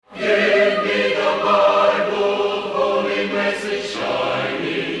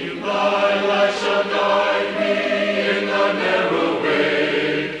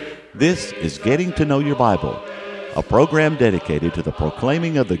This is Getting to Know Your Bible, a program dedicated to the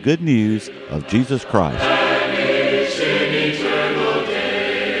proclaiming of the good news of Jesus Christ.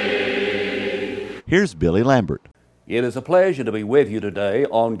 Here's Billy Lambert. It is a pleasure to be with you today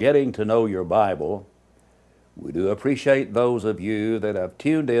on Getting to Know Your Bible. We do appreciate those of you that have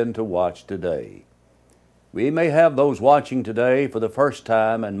tuned in to watch today. We may have those watching today for the first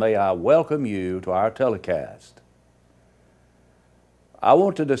time, and may I welcome you to our telecast. I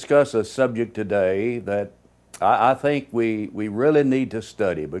want to discuss a subject today that I think we really need to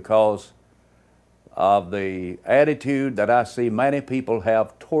study because of the attitude that I see many people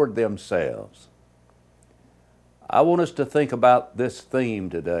have toward themselves. I want us to think about this theme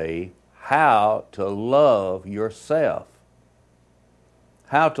today, how to love yourself.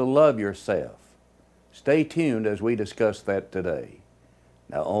 How to love yourself. Stay tuned as we discuss that today.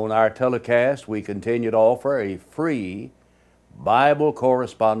 Now, on our telecast, we continue to offer a free Bible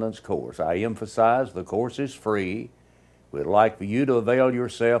correspondence course. I emphasize the course is free. We'd like for you to avail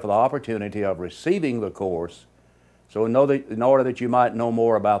yourself of the opportunity of receiving the course. So in order that you might know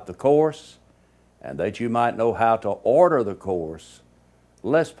more about the course and that you might know how to order the course,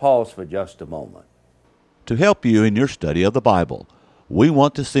 let's pause for just a moment. To help you in your study of the Bible, we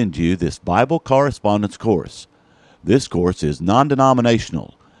want to send you this Bible correspondence course. This course is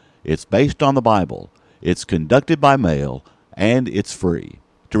non-denominational. It's based on the Bible. It's conducted by mail, and it's free.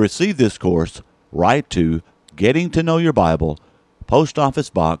 To receive this course, write to Getting to Know Your Bible, Post Office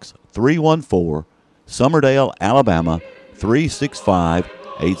Box 314, Summerdale, Alabama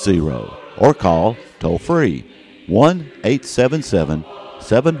 36580, or call toll-free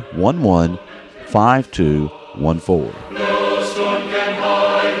 1-877-711-5214.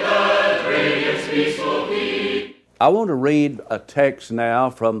 I want to read a text now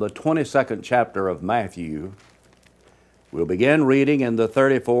from the 22nd chapter of Matthew. We'll begin reading in the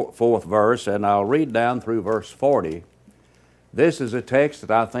 34th verse, and I'll read down through verse 40. This is a text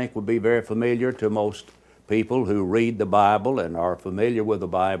that I think would be very familiar to most people who read the Bible and are familiar with the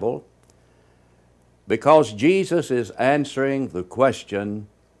Bible, because Jesus is answering the question,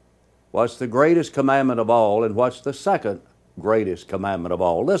 what's the greatest commandment of all, and what's the second greatest commandment of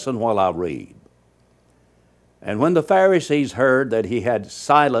all? Listen while I read. And when the Pharisees heard that he had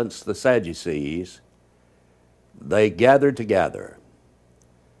silenced the Sadducees, they gathered together.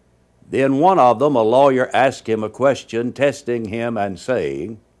 Then one of them, a lawyer, asked him a question, testing him and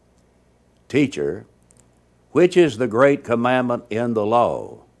saying, Teacher, which is the great commandment in the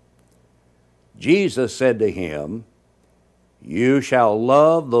law? Jesus said to him, You shall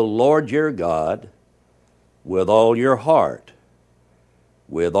love the Lord your God with all your heart,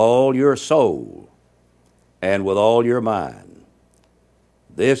 with all your soul, and with all your mind.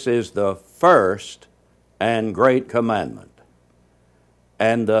 This is the first and great commandment.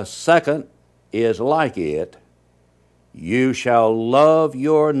 And the second is like it, you shall love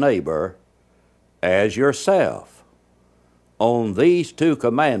your neighbor as yourself. On these two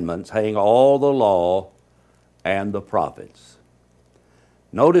commandments hang all the law and the prophets.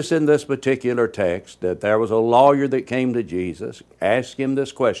 Notice in this particular text that there was a lawyer that came to Jesus, asked him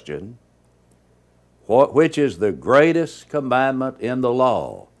this question, which is the greatest commandment in the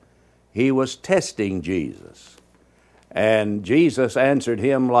law? He was testing Jesus. And Jesus answered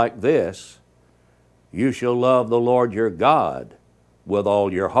him like this, You shall love the Lord your God with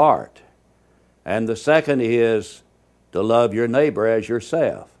all your heart. And the second is to love your neighbor as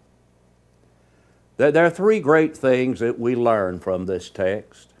yourself. There are three great things that we learn from this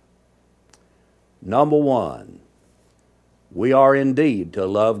text. Number one, we are indeed to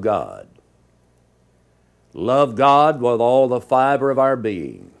love God. Love God with all the fiber of our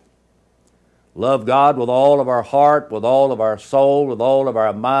being. Love God with all of our heart, with all of our soul, with all of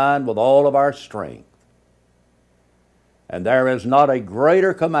our mind, with all of our strength. And there is not a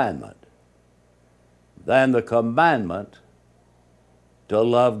greater commandment than the commandment to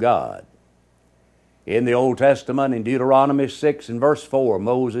love God. In the Old Testament, in Deuteronomy 6 and verse 4,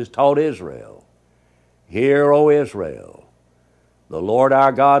 Moses taught Israel, Hear, O Israel, the Lord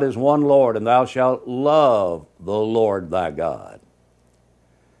our God is one Lord, and thou shalt love the Lord thy God.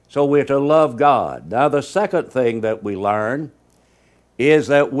 So we're to love God. Now the second thing that we learn is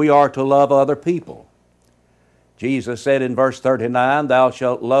that we are to love other people. Jesus said in verse 39, Thou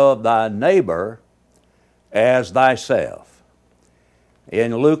shalt love thy neighbor as thyself.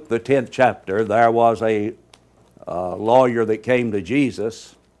 In Luke the 10th chapter, there was a lawyer that came to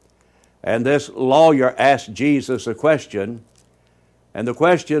Jesus, and this lawyer asked Jesus a question, and the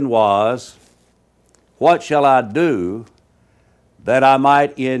question was, What shall I do that I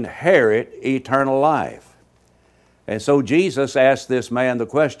might inherit eternal life? And so Jesus asked this man the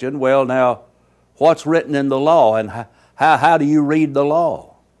question, well, now, what's written in the law, and how do you read the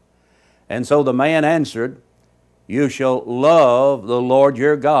law? And so the man answered, you shall love the Lord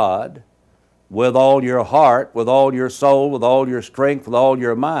your God with all your heart, with all your soul, with all your strength, with all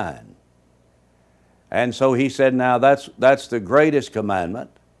your mind. And so he said, now that's the greatest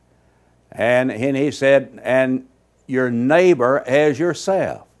commandment. And he said, and your neighbor as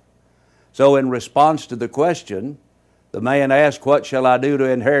yourself. So in response to the question, the man asked, what shall I do to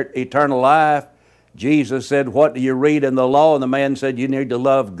inherit eternal life? Jesus said, what do you read in the law? And the man said, you need to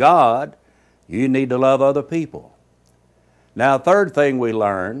love God. You need to love other people. Now, third thing we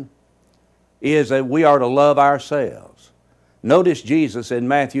learn is that we are to love ourselves. Notice Jesus in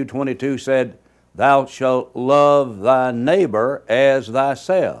Matthew 22 said, thou shalt love thy neighbor as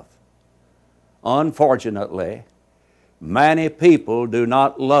thyself. Unfortunately, many people do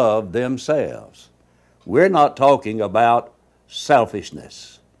not love themselves. We're not talking about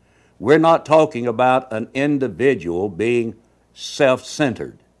selfishness. We're not talking about an individual being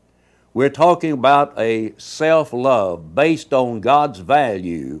self-centered. We're talking about a self-love based on God's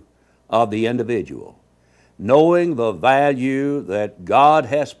value of the individual. Knowing the value that God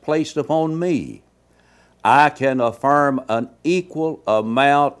has placed upon me, I can affirm an equal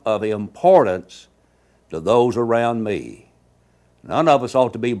amount of importance to those around me. None of us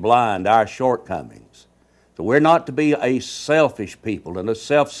ought to be blind to our shortcomings. So we're not to be a selfish people and a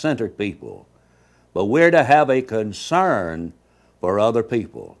self-centered people, but we're to have a concern for other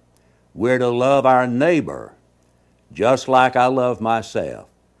people. We're to love our neighbor just like I love myself.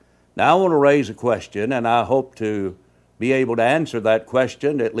 Now I want to raise a question, and I hope to be able to answer that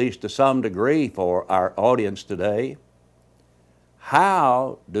question, at least to some degree, for our audience today.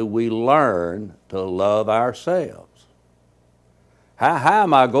 How do we learn to love ourselves? How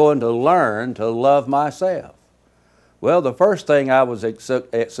am I going to learn to love myself? Well, the first thing I would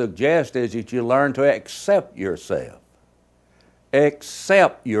suggest is that you learn to accept yourself.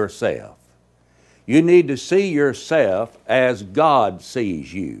 Accept yourself. You need to see yourself as God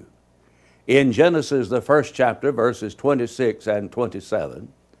sees you. In Genesis, the first chapter, verses 26 and 27,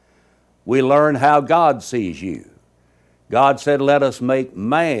 we learn how God sees you. God said, let us make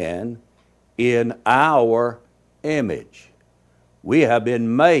man in our image. We have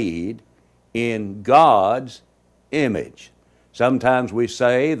been made in God's image. Sometimes we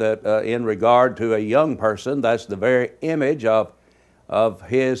say that in regard to a young person, that's the very image of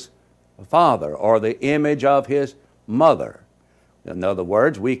his father or the image of his mother. In other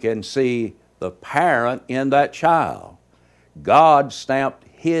words, we can see the parent in that child. God stamped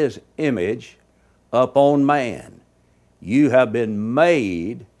His image upon man. You have been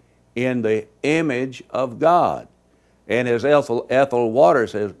made in the image of God. And as Ethel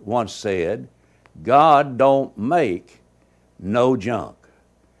Waters has once said, God don't make no junk.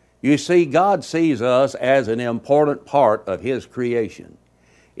 You see, God sees us as an important part of His creation.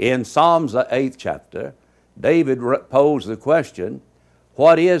 In Psalms, the 8th chapter, David posed the question,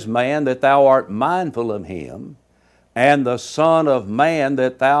 what is man that thou art mindful of him, and the son of man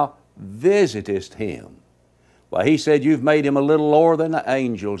that thou visitest him? Well, he said, you've made him a little lower than the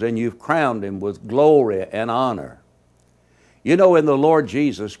angels, and you've crowned him with glory and honor. You know, in the Lord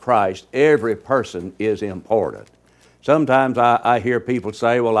Jesus Christ, every person is important. Sometimes I hear people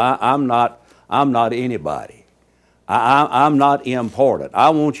say, well, I'm not anybody. I'm not important. I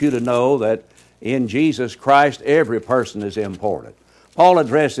want you to know that in Jesus Christ, every person is important. Paul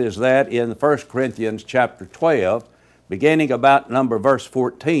addresses that in 1 Corinthians chapter 12, beginning about verse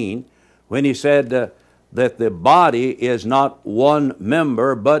 14, when he said that the body is not one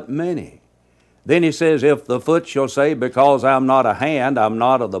member, but many. Then he says, if the foot shall say, because I'm not a hand, I'm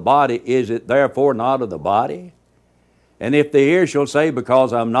not of the body, is it therefore not of the body? And if the ear shall say,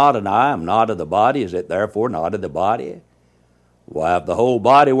 because I'm not an eye, I'm not of the body, is it therefore not of the body? Why, if the whole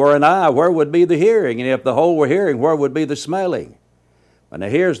body were an eye, where would be the hearing? And if the whole were hearing, where would be the smelling? But now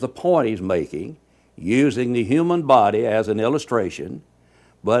here's the point he's making, using the human body as an illustration.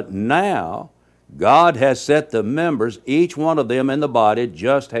 But now, God has set the members, each one of them in the body,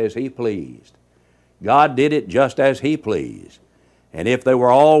 just as He pleased. God did it just as He pleased. And if they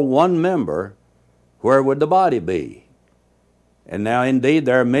were all one member, where would the body be? And now indeed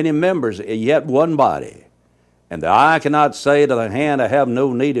there are many members, yet one body. And the eye cannot say to the hand, I have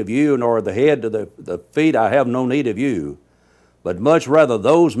no need of you, nor the head to the feet, I have no need of you. But much rather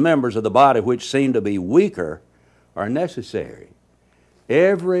those members of the body which seem to be weaker are necessary.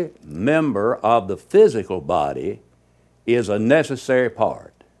 Every member of the physical body is a necessary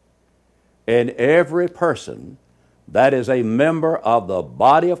part. And every person that is a member of the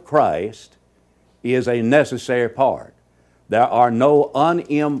body of Christ is a necessary part. There are no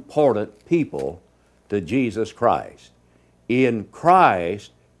unimportant people to Jesus Christ. In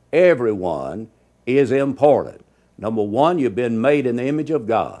Christ, everyone is important. Number one, you've been made in the image of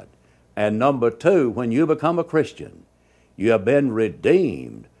God. And number two, when you become a Christian, you have been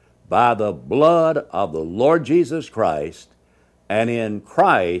redeemed by the blood of the Lord Jesus Christ, and in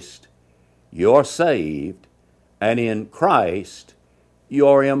Christ you're saved, and in Christ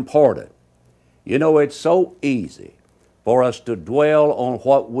you're important. You know, it's so easy for us to dwell on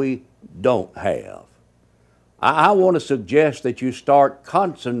what we don't have. I want to suggest that you start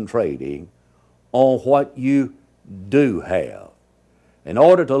concentrating on what you do have. In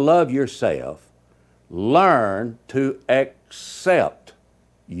order to love yourself, learn to accept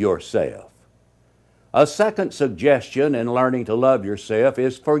yourself. A second suggestion in learning to love yourself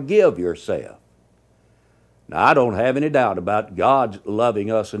is forgive yourself. Now, I don't have any doubt about God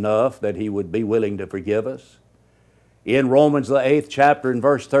loving us enough that He would be willing to forgive us. In Romans the 8th chapter and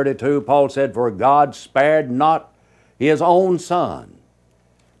verse 32, Paul said, "For God spared not His own Son,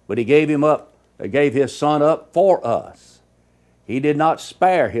 but He gave His Son up for us." He did not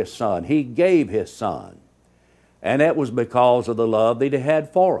spare His Son. He gave His Son. And that was because of the love that He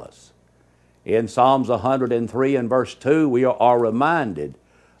had for us. In Psalms 103 and verse 2, we are reminded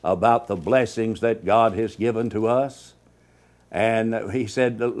about the blessings that God has given to us. And He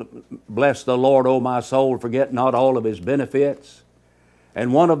said, "Bless the Lord, O my soul, forget not all of His benefits."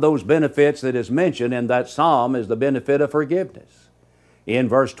 And one of those benefits that is mentioned in that psalm is the benefit of forgiveness. In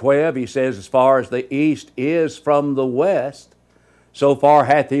verse 12, he says, "As far as the east is from the west, so far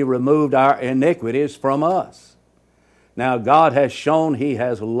hath He removed our iniquities from us." Now, God has shown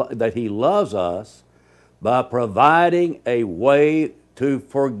that He loves us by providing a way to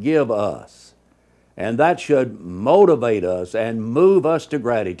forgive us. And that should motivate us and move us to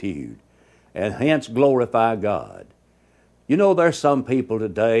gratitude, and hence glorify God. You know, there's some people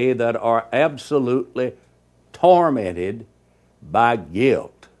today that are absolutely tormented by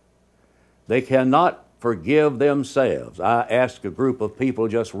guilt. They cannot forgive themselves. I asked a group of people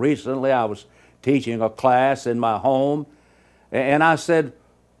just recently, I was teaching a class in my home, and I said,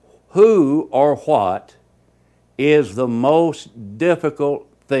 who or what is the most difficult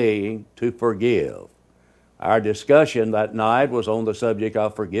thing to forgive? Our discussion that night was on the subject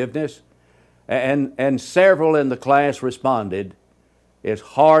of forgiveness, and several in the class responded, "It's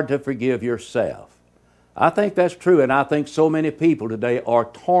hard to forgive yourself." I think that's true, and I think so many people today are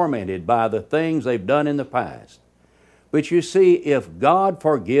tormented by the things they've done in the past. But you see, if God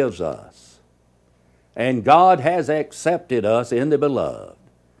forgives us, and God has accepted us in the Beloved,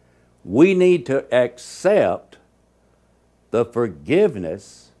 we need to accept the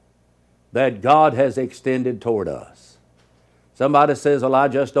forgiveness that God has extended toward us. Somebody says, "Well, I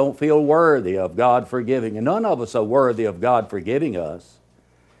just don't feel worthy of God forgiving." And none of us are worthy of God forgiving us.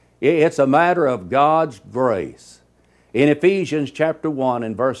 It's a matter of God's grace. In Ephesians chapter 1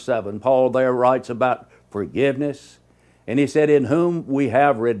 and verse 7, Paul there writes about forgiveness, and he said, "In whom we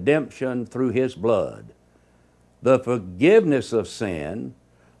have redemption through His blood, the forgiveness of sin,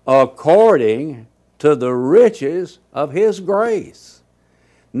 according to the riches of His grace."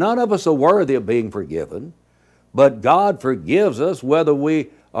 None of us are worthy of being forgiven, but God forgives us whether we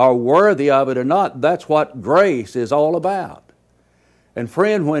are worthy of it or not. That's what grace is all about. And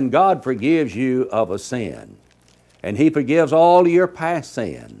friend, when God forgives you of a sin, and He forgives all your past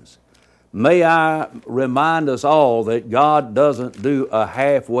sins, may I remind us all that God doesn't do a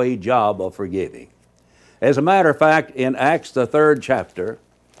halfway job of forgiving. As a matter of fact, in Acts the 3rd chapter,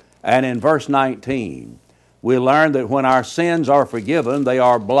 and in verse 19, we learn that when our sins are forgiven, they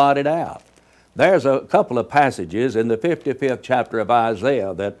are blotted out. There's a couple of passages in the 55th chapter of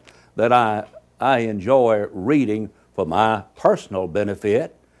Isaiah that I enjoy reading for my personal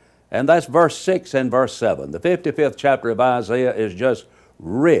benefit, and that's verse 6 and verse 7. The 55th chapter of Isaiah is just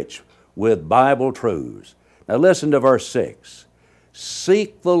rich with Bible truths. Now listen to verse 6.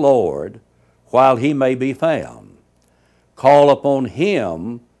 "Seek the Lord while He may be found. Call upon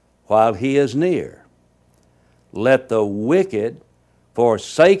Him while He is near. Let the wicked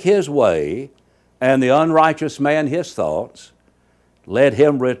forsake his way, and the unrighteous man his thoughts. Let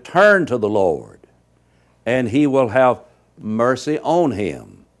him return to the Lord, and He will have mercy on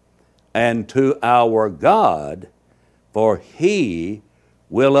him, and to our God, for He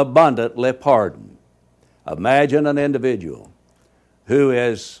will abundantly pardon." Imagine an individual who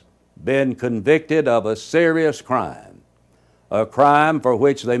has been convicted of a serious crime, a crime for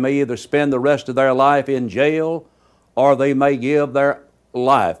which they may either spend the rest of their life in jail or they may give their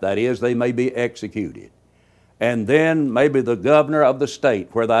life, that is, they may be executed. And then maybe the governor of the state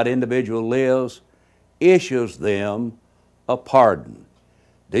where that individual lives issues them a pardon.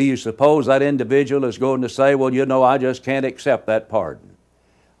 Do you suppose that individual is going to say, well, you know, I just can't accept that pardon?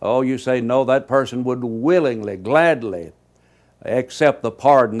 Oh, you say, no, that person would willingly, gladly accept the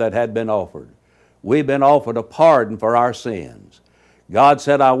pardon that had been offered. We've been offered a pardon for our sins. God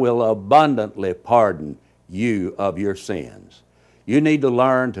said, I will abundantly pardon you of your sins. You need to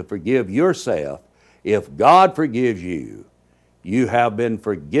learn to forgive yourself. If God forgives you, you have been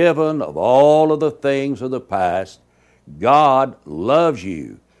forgiven of all of the things of the past. God loves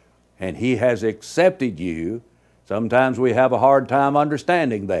you, and He has accepted you. Sometimes we have a hard time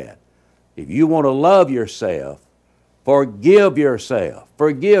understanding that. If you want to love yourself, forgive yourself.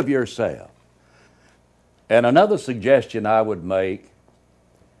 Forgive yourself. And another suggestion I would make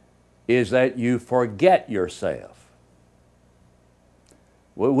is that you forget yourself.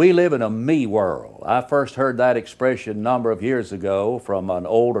 We live in a me world. I first heard that expression a number of years ago from an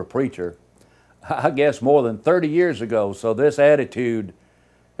older preacher, I guess more than 30 years ago, so this attitude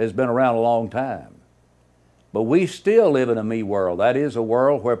has been around a long time. But we still live in a me world. That is a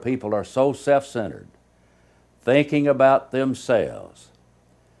world where people are so self-centered, thinking about themselves.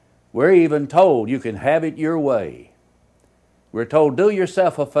 We're even told you can have it your way. We're told do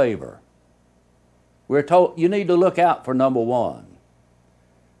yourself a favor. We're told you need to look out for number one.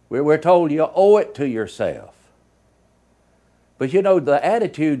 We're told you owe it to yourself. But you know, the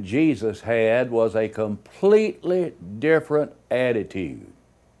attitude Jesus had was a completely different attitude.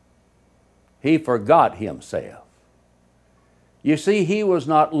 He forgot Himself. You see, He was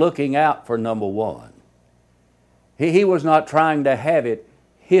not looking out for number one. He was not trying to have it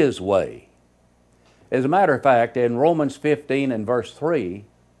His way. As a matter of fact, in Romans 15 and verse 3,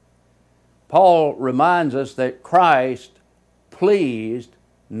 Paul reminds us that Christ pleased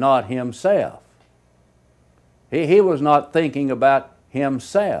not Himself. He was not thinking about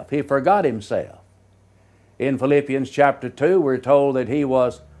Himself. He forgot Himself. In Philippians chapter 2, we're told that He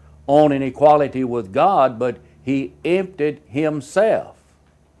was on an equality with God, but He emptied Himself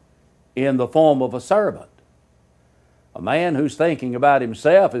in the form of a servant. A man who's thinking about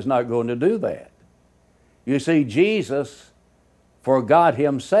himself is not going to do that. You see, Jesus forgot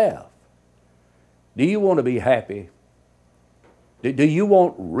Himself. Do you want to be happy? Do you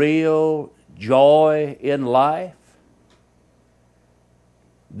want real joy in life?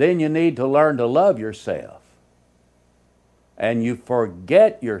 Then you need to learn to love yourself. And you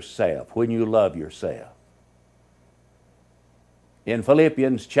forget yourself when you love yourself. In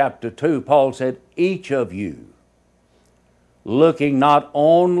Philippians chapter 2, Paul said, each of you, looking not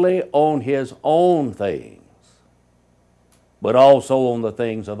only on his own things, but also on the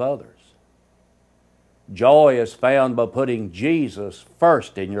things of others. Joy is found by putting Jesus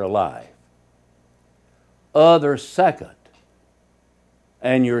first in your life, others second,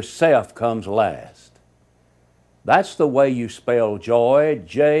 and yourself comes last. That's the way you spell joy,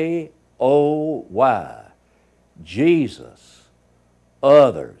 J-O-Y. Jesus,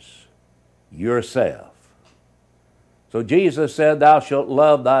 others, yourself. So Jesus said, thou shalt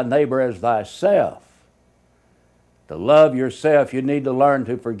love thy neighbor as thyself. To love yourself, you need to learn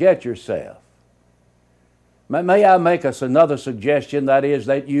to forget yourself. May I make us another suggestion, that is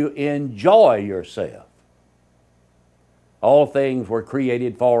that you enjoy yourself. All things were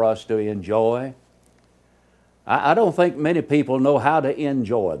created for us to enjoy. I don't think many people know how to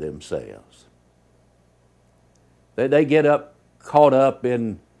enjoy themselves. They get caught up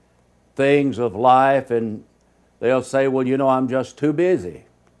in things of life, and they'll say, well, you know, I'm just too busy.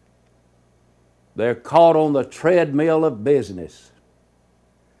 They're caught on the treadmill of business.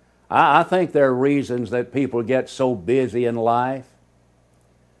 I think there are reasons that people get so busy in life.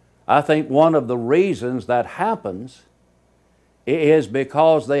 I think one of the reasons that happens is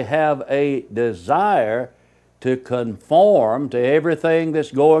because they have a desire to conform to everything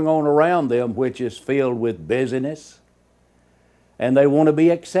that's going on around them, which is filled with busyness, and they want to be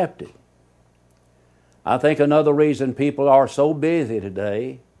accepted. I think another reason people are so busy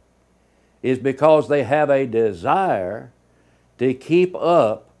today is because they have a desire to keep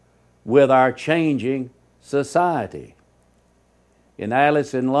up with our changing society. In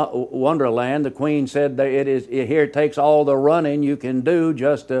Alice in Wonderland, the Queen said that it takes all the running you can do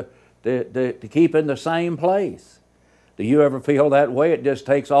just to keep in the same place. Do you ever feel that way? It just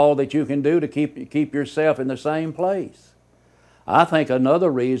takes all that you can do to keep yourself in the same place. I think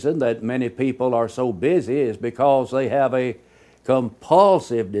another reason that many people are so busy is because they have a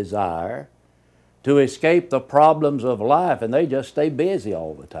compulsive desire to escape the problems of life, and they just stay busy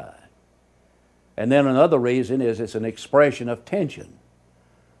all the time. And then another reason is it's an expression of tension.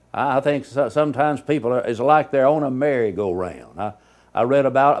 I think sometimes people it's like they're on a merry-go-round. I read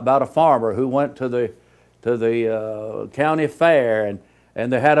about a farmer who went to to the county fair,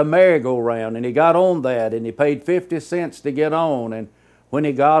 and they had a merry-go-round, and he got on that, and he paid 50 cents to get on. And when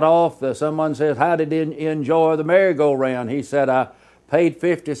he got off, someone says, "How did you enjoy the merry-go-round?" He said, "I paid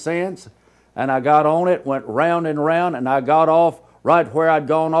 50 cents, and I got on it, went round and round, and I got off right where I'd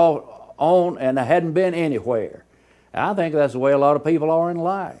gone on, and I hadn't been anywhere." And I think that's the way a lot of people are in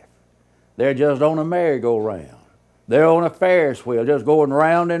life. They're just on a merry-go-round. They're on a Ferris wheel, just going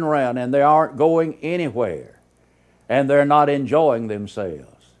round and round, and they aren't going anywhere. And they're not enjoying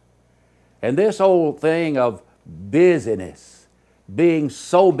themselves. And this whole thing of busyness, being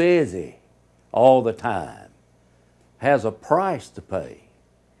so busy all the time, has a price to pay.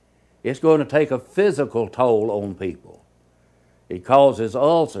 It's going to take a physical toll on people. It causes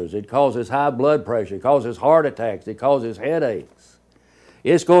ulcers, it causes high blood pressure, it causes heart attacks, it causes headaches.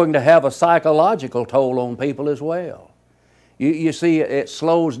 It's going to have a psychological toll on people as well. You see, it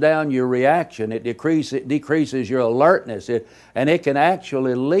slows down your reaction, it decreases your alertness, and it can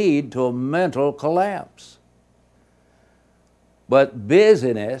actually lead to a mental collapse. But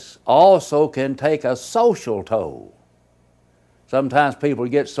busyness also can take a social toll. Sometimes people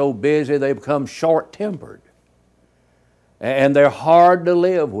get so busy they become short-tempered. And they're hard to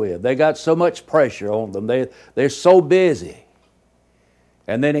live with. They got so much pressure on them. They're so busy.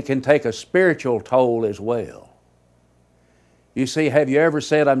 And then it can take a spiritual toll as well. You see, have you ever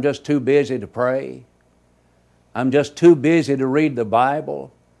said, "I'm just too busy to pray. I'm just too busy to read the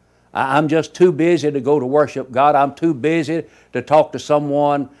Bible. I'm just too busy to go to worship God. I'm too busy to talk to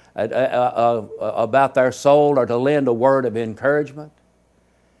someone about their soul or to lend a word of encouragement"?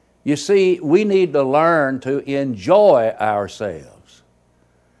 You see, we need to learn to enjoy ourselves.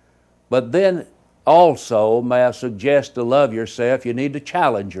 But then also, may I suggest, to love yourself, you need to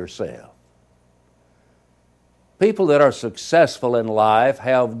challenge yourself. People that are successful in life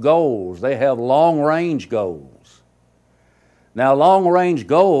have goals. They have long-range goals. Now, long-range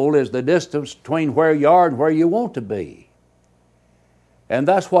goal is the distance between where you are and where you want to be. And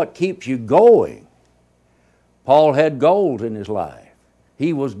that's what keeps you going. Paul had goals in his life.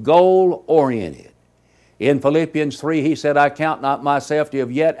 He was goal-oriented. In Philippians 3, he said, "I count not myself to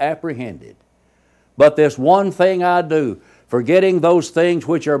have yet apprehended. But this one thing I do, forgetting those things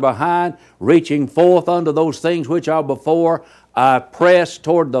which are behind, reaching forth unto those things which are before, I press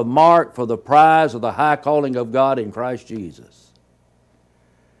toward the mark for the prize of the high calling of God in Christ Jesus."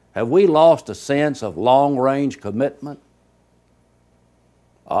 Have we lost a sense of long-range commitment?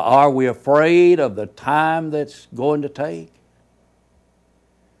 Are we afraid of the time that's going to take?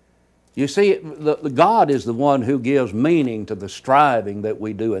 You see, God is the one who gives meaning to the striving that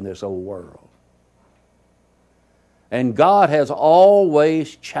we do in this old world. And God has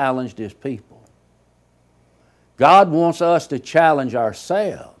always challenged His people. God wants us to challenge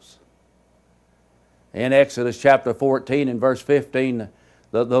ourselves. In Exodus chapter 14 and verse 15,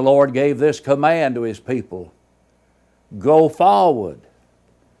 the Lord gave this command to His people: go forward.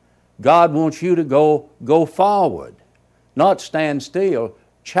 God wants you to go forward, not stand still.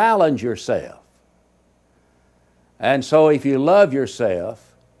 Challenge yourself. And so if you love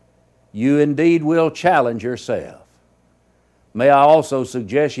yourself, you indeed will challenge yourself. May I also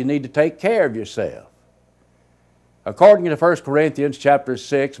suggest you need to take care of yourself. According to 1 Corinthians chapter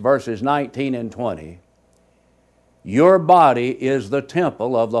 6, verses 19 and 20, your body is the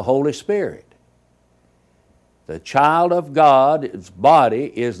temple of the Holy Spirit. The child of God's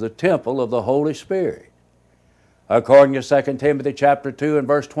body is the temple of the Holy Spirit. According to 2 Timothy chapter 2 and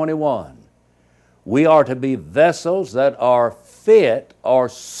verse 21, we are to be vessels that are fit or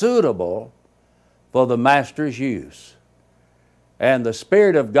suitable for the Master's use. And the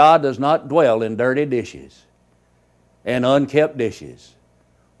Spirit of God does not dwell in dirty dishes and unkept dishes.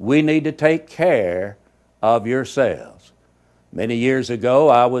 We need to take care of yourselves. Many years ago,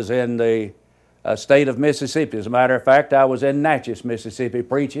 I was in the state of Mississippi. As a matter of fact, I was in Natchez, Mississippi,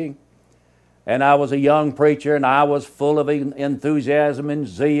 preaching. And I was a young preacher, and I was full of enthusiasm and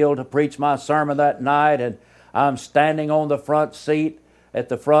zeal to preach my sermon that night. And I'm standing on the front seat at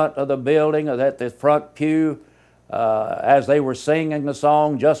the front of the building, at the front pew, as they were singing the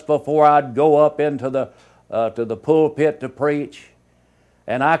song just before I'd go up into to the pulpit to preach.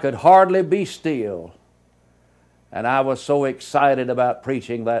 And I could hardly be still. And I was so excited about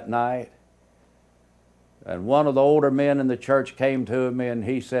preaching that night. And one of the older men in the church came to me and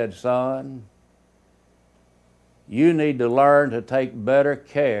he said, "Son, you need to learn to take better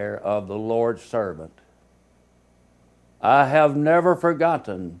care of the Lord's servant." I have never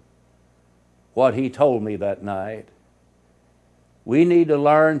forgotten what he told me that night. We need to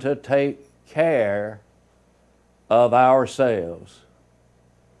learn to take care of ourselves.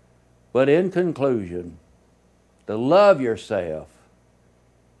 But in conclusion, to love yourself,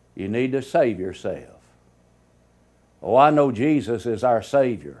 you need to save yourself. Oh, I know Jesus is our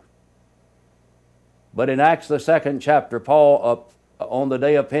Savior. But in Acts the 2nd chapter, Paul, on the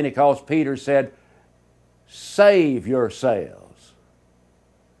day of Pentecost, Peter said, save yourselves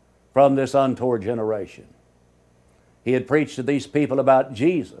from this untoward generation. He had preached to these people about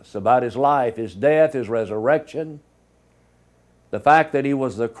Jesus, about His life, His death, His resurrection, the fact that He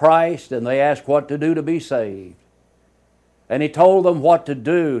was the Christ, and they asked what to do to be saved. And He told them what to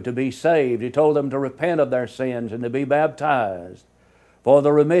do to be saved. He told them to repent of their sins and to be baptized for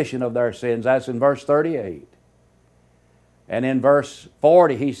the remission of their sins. That's in verse 38. And in verse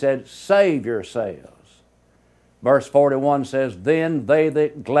 40 He said, save yourselves. Verse 41 says, then they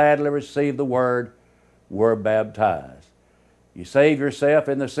that gladly received the word were baptized. You save yourself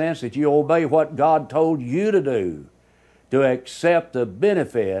in the sense that you obey what God told you to do to accept the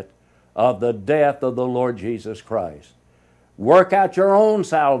benefit of the death of the Lord Jesus Christ. Work out your own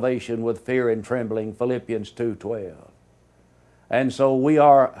salvation with fear and trembling, Philippians 2:12. And so we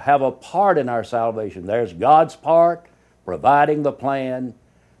have a part in our salvation. There's God's part, providing the plan.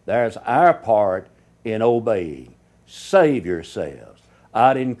 There's our part in obeying. Save yourselves.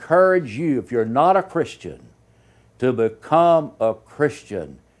 I'd encourage you, if you're not a Christian, to become a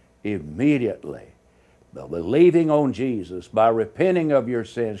Christian immediately. By believing on Jesus, by repenting of your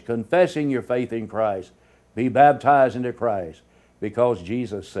sins, confessing your faith in Christ, be baptized into Christ, because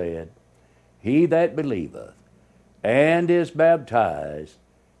Jesus said, he that believeth and is baptized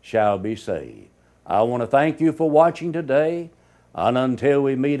shall be saved. I want to thank you for watching today, and until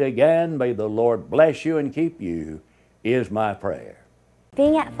we meet again, may the Lord bless you and keep you, is my prayer.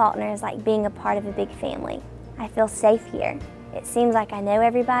 Being at Faulkner is like being a part of a big family. I feel safe here. It seems like I know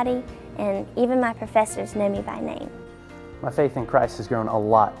everybody, and even my professors know me by name. My faith in Christ has grown a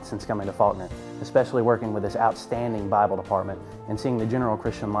lot since coming to Faulkner, especially working with this outstanding Bible department and seeing the general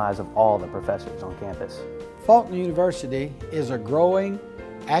Christian lives of all the professors on campus. Faulkner University is a growing,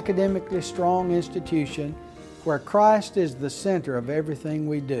 academically strong institution where Christ is the center of everything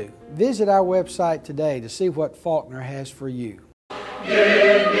we do. Visit our website today to see what Faulkner has for you.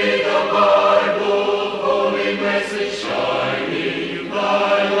 Give me the Bible, holy message shining,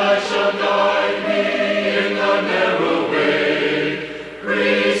 thy light shall guide me in the narrow way.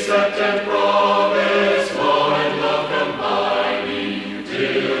 Precept and promise, my love combining,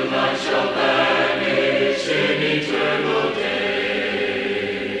 till night shall vanish in eternal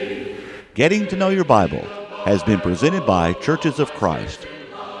day. Getting to Know Your Bible has been presented by Churches of Christ.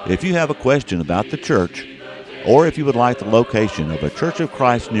 If you have a question about the church, or if you would like the location of a Church of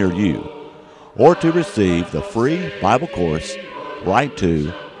Christ near you, or to receive the free Bible course, write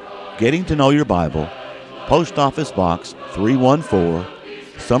to Getting to Know Your Bible, Post Office Box 314,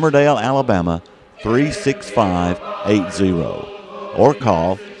 Summerdale, Alabama 36580, or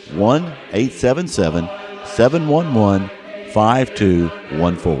call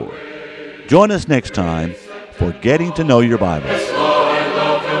 1-877-711-5214. Join us next time for Getting to Know Your Bible.